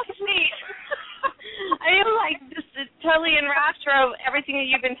lost me. I am like just totally in rapture of everything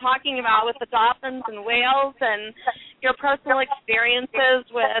that you've been talking about with the dolphins and whales and your personal experiences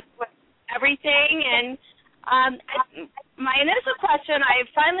with everything. And my initial question, I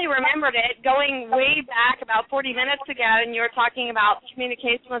finally remembered it going way back about 40 minutes ago, and you were talking about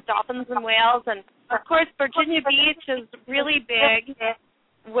communication with dolphins and whales. And, of course, Virginia Beach is really big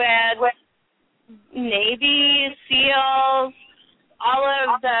with Navy, SEALs, all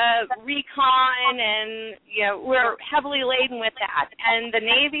of the recon, and, you know, we're heavily laden with that. And the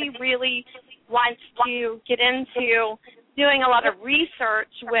Navy really wants to get into doing a lot of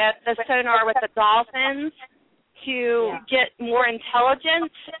research with the sonar with the dolphins to get more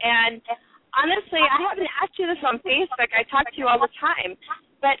intelligence. And honestly, I haven't asked you this on Facebook. I talk to you all the time.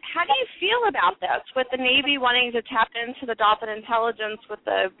 But how do you feel about this, with the Navy wanting to tap into the dolphin intelligence with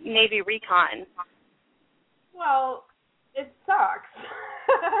the Navy recon? Well, it sucks.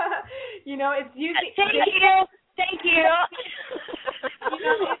 It's using... Thank you.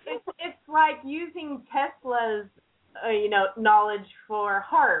 It's like using Tesla's, knowledge for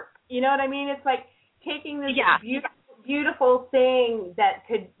HAARP. You know what I mean? It's like taking this beautiful thing that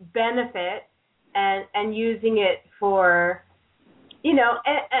could benefit and using it for...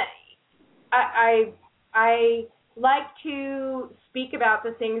 I like to speak about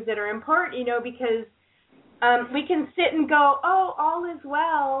the things that are important, because we can sit and go, oh, all is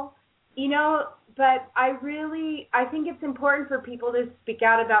well, but I think it's important for people to speak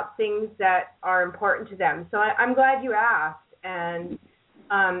out about things that are important to them. So I'm glad you asked. And,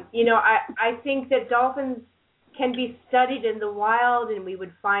 I think that dolphins can be studied in the wild, and we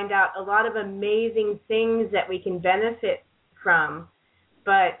would find out a lot of amazing things that we can benefit from.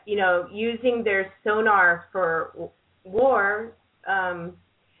 But, using their sonar for war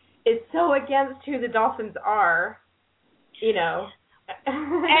is so against who the dolphins are,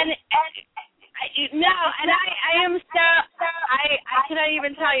 And I am so, I cannot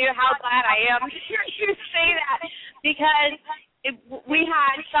even tell you how glad I am to hear you say that, because we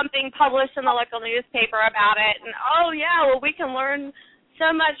had something published in the local newspaper about it, and we can learn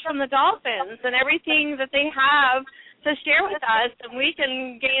so much from the dolphins and everything that they have to share with us, and we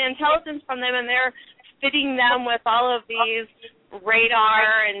can gain intelligence from them, and they're fitting them with all of these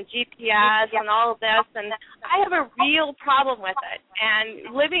radar and GPS and all of this, and I have a real problem with it. And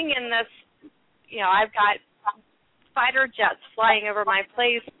living in this, I've got fighter jets flying over my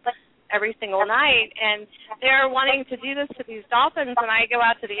place every single night, and they're wanting to do this to these dolphins, and I go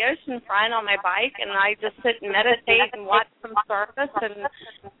out to the ocean front on my bike, and I just sit and meditate and watch them surface and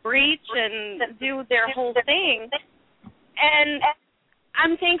breach and do their whole thing. And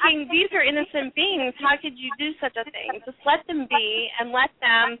I'm thinking, these are innocent beings. How could you do such a thing? Just let them be and let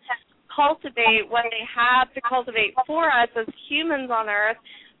them cultivate what they have to cultivate for us as humans on Earth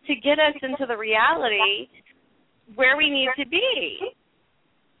to get us into the reality where we need to be.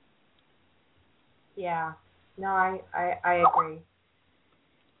 Yeah. No, I agree.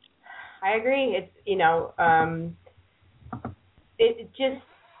 I agree. It's, it just,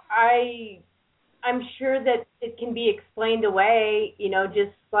 I'm sure that it can be explained away,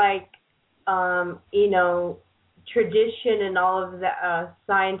 just like, tradition and all of the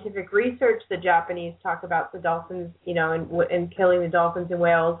scientific research the Japanese talk about the dolphins, and killing the dolphins and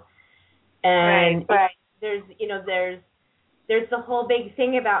whales. And there's the whole big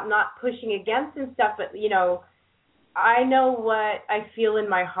thing about not pushing against and stuff, but, I know what I feel in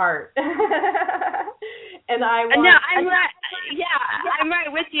my heart. And I'm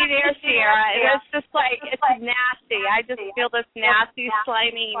right with you there, Sierra. It's just like, it's nasty. I just feel this nasty,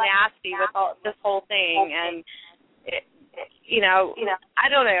 slimy nasty with this whole thing. And, I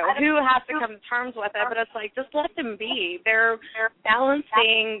don't know who has to come to terms with it, but it's like, just let them be. They're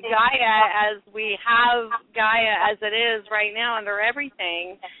balancing Gaia as we have Gaia as it is right now under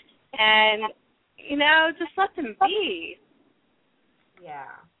everything. And, just let them be. Yeah.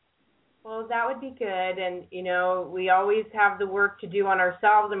 Well, that would be good. And, we always have the work to do on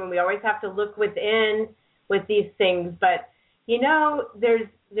ourselves. I mean, we always have to look within with these things. But,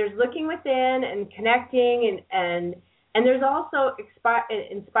 there's looking within and connecting and there's also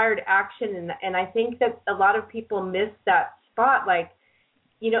inspired action. And I think that a lot of people miss that spot. Like,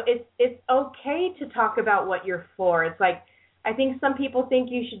 it's okay to talk about what you're for. It's like, I think some people think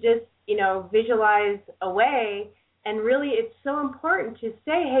you should just, visualize away. And really, it's so important to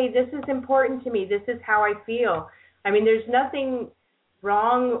say, hey, this is important to me. This is how I feel. I mean, there's nothing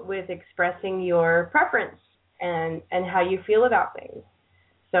wrong with expressing your preference and how you feel about things.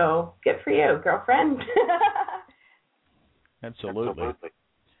 So good for you, girlfriend. Absolutely.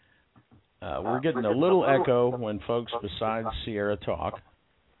 We're getting a little echo when folks besides Sierra talk.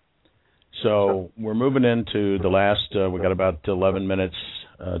 So we're moving into the last, we got about 11 minutes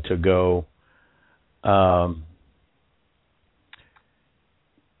to go.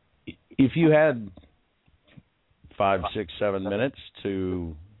 If you had 5, 6, 7 minutes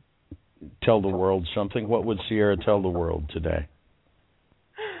to tell the world something, what would Sierra tell the world today?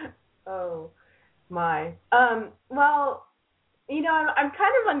 Oh, my. Well, I'm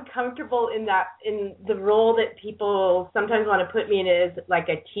kind of uncomfortable in the role that people sometimes want to put me in as like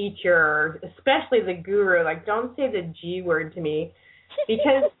a teacher, or especially the guru. Like, don't say the G word to me,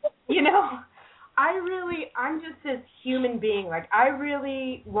 because, I'm just this human being. Like, I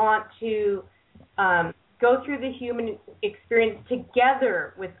really want to go through the human experience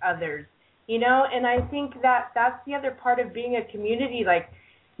together with others you know, and I think that that's the other part of being a community. Like,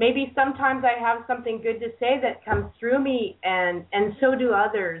 maybe sometimes I have something good to say that comes through me, and so do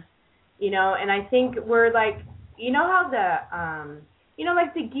others, you know, and I think we're like, you know how the, you know,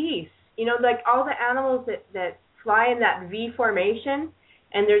 like the geese, you know, like all the animals that fly in that V formation,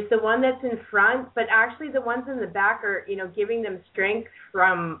 and there's the one that's in front, but actually the ones in the back are, you know, giving them strength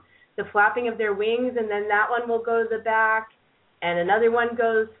from the flapping of their wings, and then that one will go to the back, and another one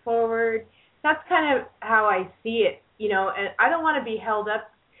goes forward. That's kind of how I see it, you know, and I don't want to be held up.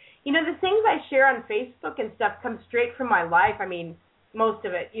 You know, the things I share on Facebook and stuff come straight from my life. I mean, most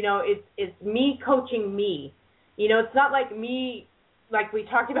of it, you know, it's me coaching me. You know, it's not like me, like we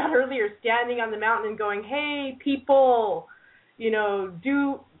talked about earlier, standing on the mountain and going, hey, people, you know,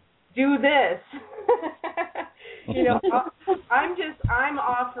 do this. You know, I'm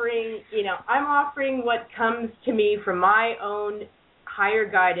offering what comes to me from my own higher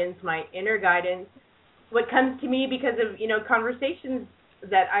guidance, my inner guidance, what comes to me because of, you know, conversations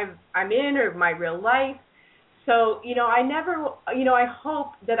that I'm in or my real life. So, you know, I never, you know, I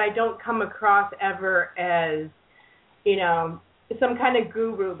hope that I don't come across ever as, you know, some kind of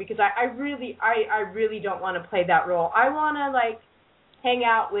guru, because I really don't want to play that role. I want to, like, hang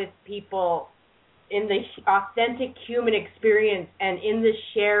out with people in the authentic human experience and in the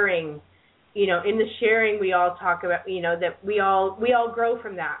sharing, you know, in the sharing we all talk about, you know, that we all grow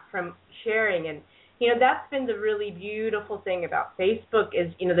from that, from sharing. And, you know, that's been the really beautiful thing about Facebook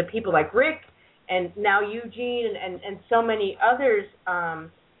is, you know, the people like Rick and now Eugene and so many others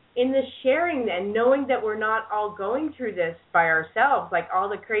in the sharing and knowing that we're not all going through this by ourselves, like all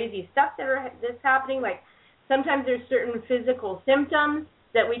the crazy stuff that's happening. Like sometimes there's certain physical symptoms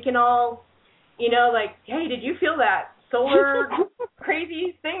that we can all, you know, like, hey, did you feel that solar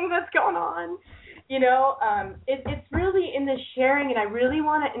crazy thing that's going on? You know, it's really in the sharing, and I really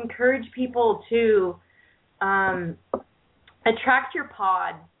want to encourage people to attract your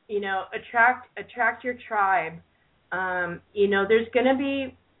pod, you know, attract your tribe. You know, there's going to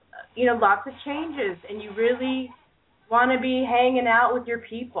be, you know, lots of changes, and you really want to be hanging out with your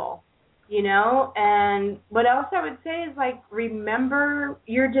people, you know. And what else I would say is, like, remember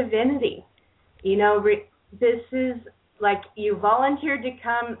your divinity. You know, this is, like, you volunteered to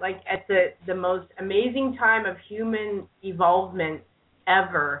come, like, at the most amazing time of human evolvement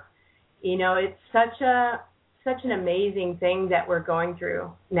ever. You know, it's such an amazing thing that we're going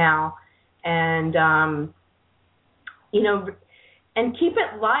through now. And, you know, and keep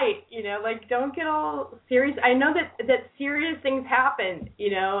it light, you know, like, don't get all serious. I know that serious things happen,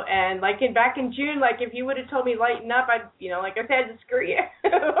 you know, and like back in June, like, if you would have told me lighten up, I'd, you know, like I said, screw you.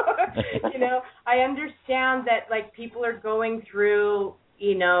 You know, I understand that, like, people are going through,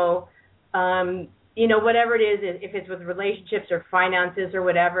 you know, whatever it is, if it's with relationships or finances or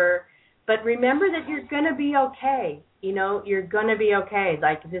whatever, but remember that you're going to be okay. You know, you're going to be okay.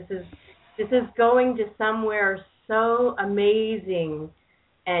 Like, this is going to somewhere so amazing,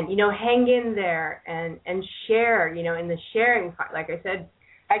 and, you know, hang in there and share, you know, in the sharing, like I said,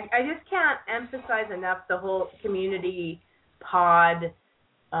 I just can't emphasize enough the whole community pod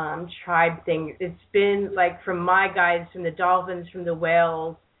tribe thing. It's been, like, from my guides, from the dolphins, from the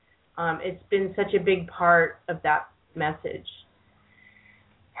whales, it's been such a big part of that message.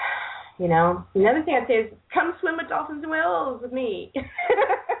 You know, another thing I'd say is come swim with dolphins and whales with me.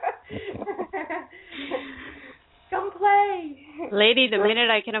 Come play. Lady, the minute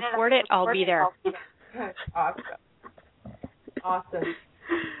I can afford it, I'll be there. Awesome.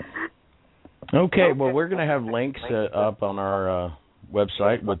 Okay, well, we're going to have links up on our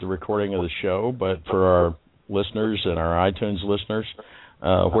website with the recording of the show, but for our listeners and our iTunes listeners,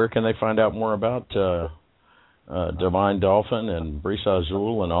 where can they find out more about Divine Dolphin and Brisa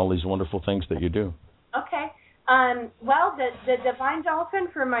Azul and all these wonderful things that you do? Okay. Well, the Divine Dolphin,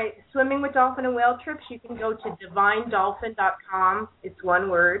 for my swimming with dolphin and whale trips, you can go to divinedolphin.com. It's one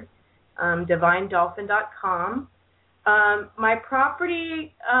word, divinedolphin.com. My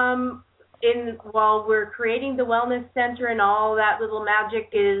property, while we're creating the wellness center and all that little magic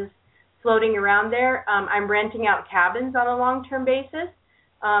is floating around there, I'm renting out cabins on a long-term basis.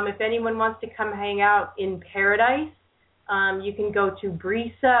 If anyone wants to come hang out in paradise, you can go to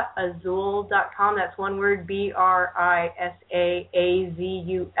brisaazul.com. That's one word,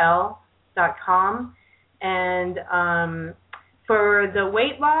 brisaazul.com. And for the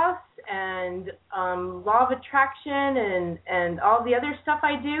weight loss and law of attraction and all the other stuff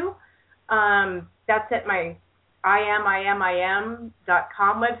I do, that's at my iam.com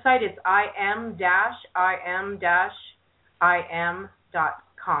website. It's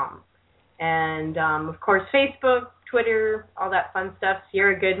im-im.com. And, of course, Facebook, Twitter, all that fun stuff,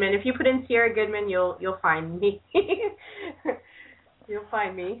 Sierra Goodman. If you put in Sierra Goodman, you'll find me. You'll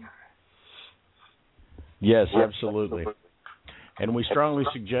find me. Yes, absolutely. And we strongly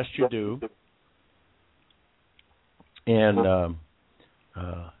suggest you do. And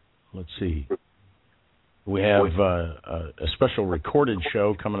let's see. We have a special recorded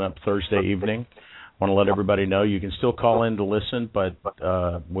show coming up Thursday evening. I want to let everybody know you can still call in to listen, but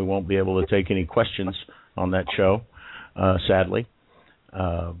we won't be able to take any questions on that show, sadly.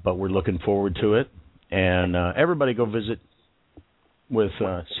 But we're looking forward to it. And everybody go visit with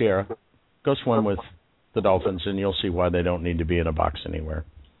Sierra. Go swim with the dolphins, and you'll see why they don't need to be in a box anywhere.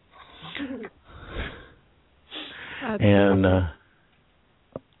 And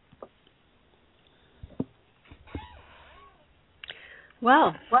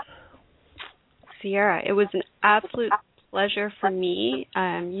well, Sierra, it was an absolute pleasure for me.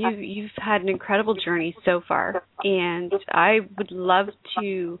 You've had an incredible journey so far, and I would love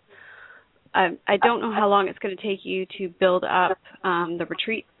to. I don't know how long it's going to take you to build up the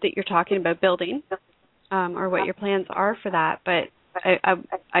retreat that you're talking about building, or what your plans are for that. But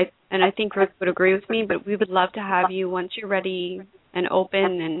I think Rick would agree with me. But we would love to have you once you're ready and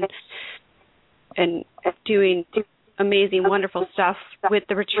open and doing amazing, wonderful stuff with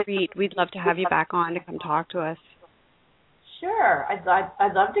the retreat. We'd love to have you back on to come talk to us. Sure, I'd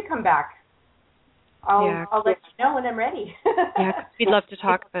love to come back. I'll let you know when I'm ready. Yeah, we'd love to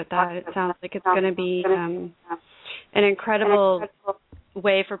talk about that. It sounds like it's going to be an incredible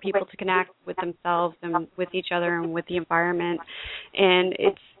way for people to connect with themselves and with each other and with the environment. And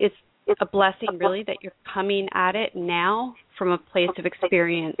it's a blessing, really, that you're coming at it now from a place of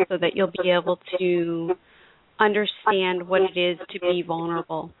experience so that you'll be able to understand what it is to be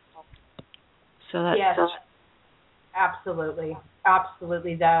vulnerable. So that's yes, absolutely.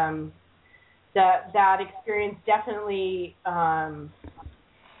 That experience definitely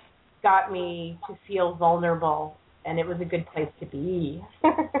got me to feel vulnerable, and it was a good place to be.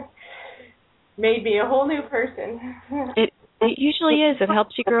 Made me a whole new person. It usually is. It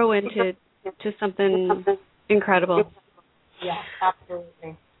helps you grow into something incredible. Yeah,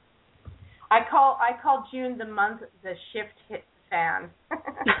 absolutely. I call June the month the shift hit fan.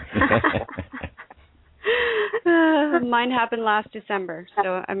 Mine happened last December,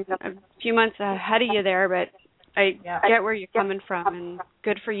 so I'm a few months ahead of you there, but I get where you're coming from, and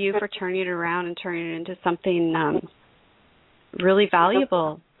good for you for turning it around and turning it into something really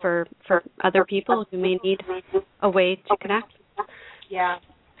valuable for other people who may need a way to connect. Yeah.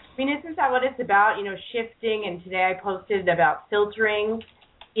 I mean, isn't that what it's about, shifting? And today I posted about filtering.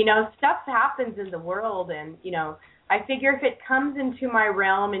 Stuff happens in the world, and, I figure if it comes into my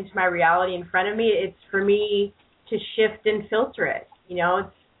realm, into my reality in front of me, it's for me to shift and filter it.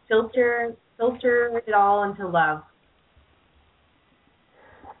 It's filter it all into love.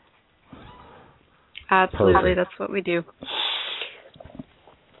 Absolutely, that's what we do.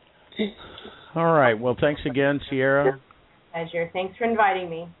 all right. Well, thanks again, Sierra. Pleasure. Thanks for inviting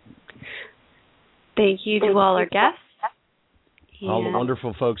me. Thank you to all our guests. All the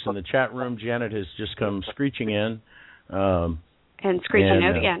wonderful folks in the chat room. Janet has just come screeching in. And screeching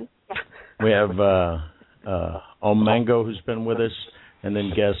out again. We have Omango, who's been with us, and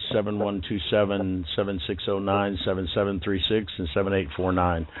then guests 7127, 7609, 7736, and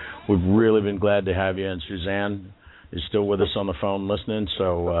 7849. We've really been glad to have you, and Suzanne is still with us on the phone listening,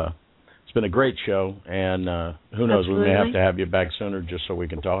 so it's been a great show, and who knows, Absolutely. We may have to have you back sooner just so we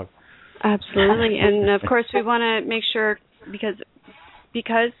can talk. Absolutely, and of course we want to make sure,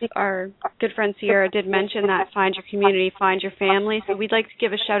 because our good friend Sierra did mention that find your community, find your family. So we'd like to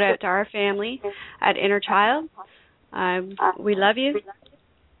give a shout out to our family at Inner Child. We love you,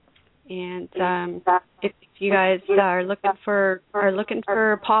 and if you guys are looking for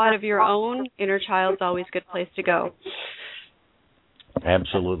a pod of your own, Inner Child's always a good place to go.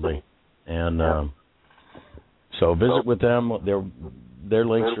 Absolutely, and so visit with them. Their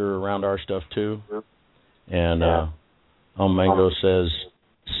links are around our stuff too, and. Mango says,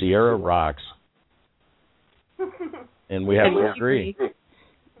 Sierra rocks. And we have to agree.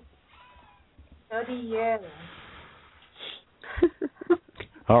 So do you.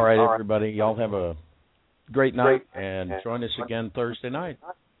 All right, everybody. Y'all have a great night, and join us again Thursday night.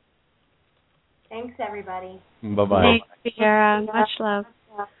 Thanks, everybody. Bye-bye. Thanks, Sierra. Much love.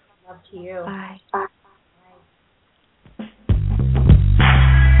 Love to you. Bye.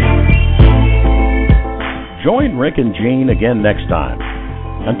 Join Rick and Jean again next time.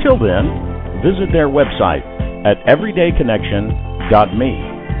 Until then, visit their website at everydayconnection.me.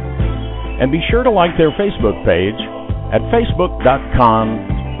 And be sure to like their Facebook page at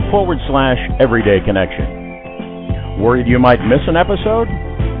facebook.com/everydayconnection. facebook.com/everydayconnection. Worried you might miss an episode?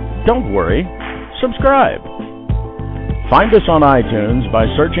 Don't worry. Subscribe. Find us on iTunes by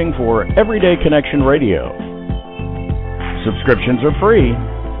searching for Everyday Connection Radio. Subscriptions are free,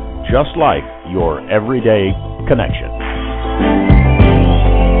 just like your everyday connection.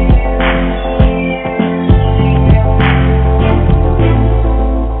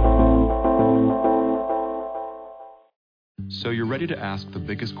 So you're ready to ask the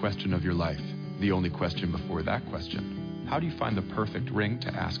biggest question of your life, the only question before that question. How do you find the perfect ring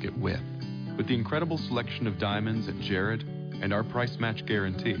to ask it with? With the incredible selection of diamonds at Jared and our price match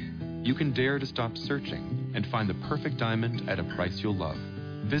guarantee, you can dare to stop searching and find the perfect diamond at a price you'll love.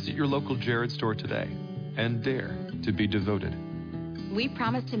 Visit your local Jared store today and dare to be devoted. We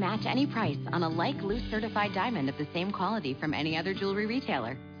promise to match any price on a like loose certified diamond of the same quality from any other jewelry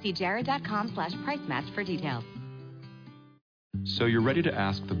retailer. See jared.com/price match for details. So you're ready to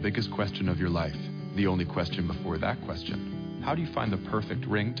ask the biggest question of your life, the only question before that question. How do you find the perfect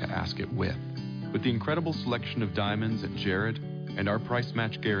ring to ask it with? With the incredible selection of diamonds at Jared and our price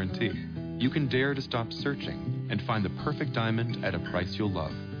match guarantee, you can dare to stop searching and find the perfect diamond at a price you'll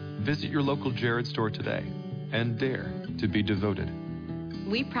love. Visit your local Jared store today and dare to be devoted.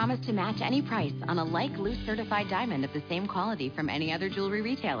 We promise to match any price on a like loose certified diamond of the same quality from any other jewelry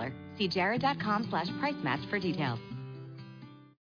retailer. See jared.com/price match for details.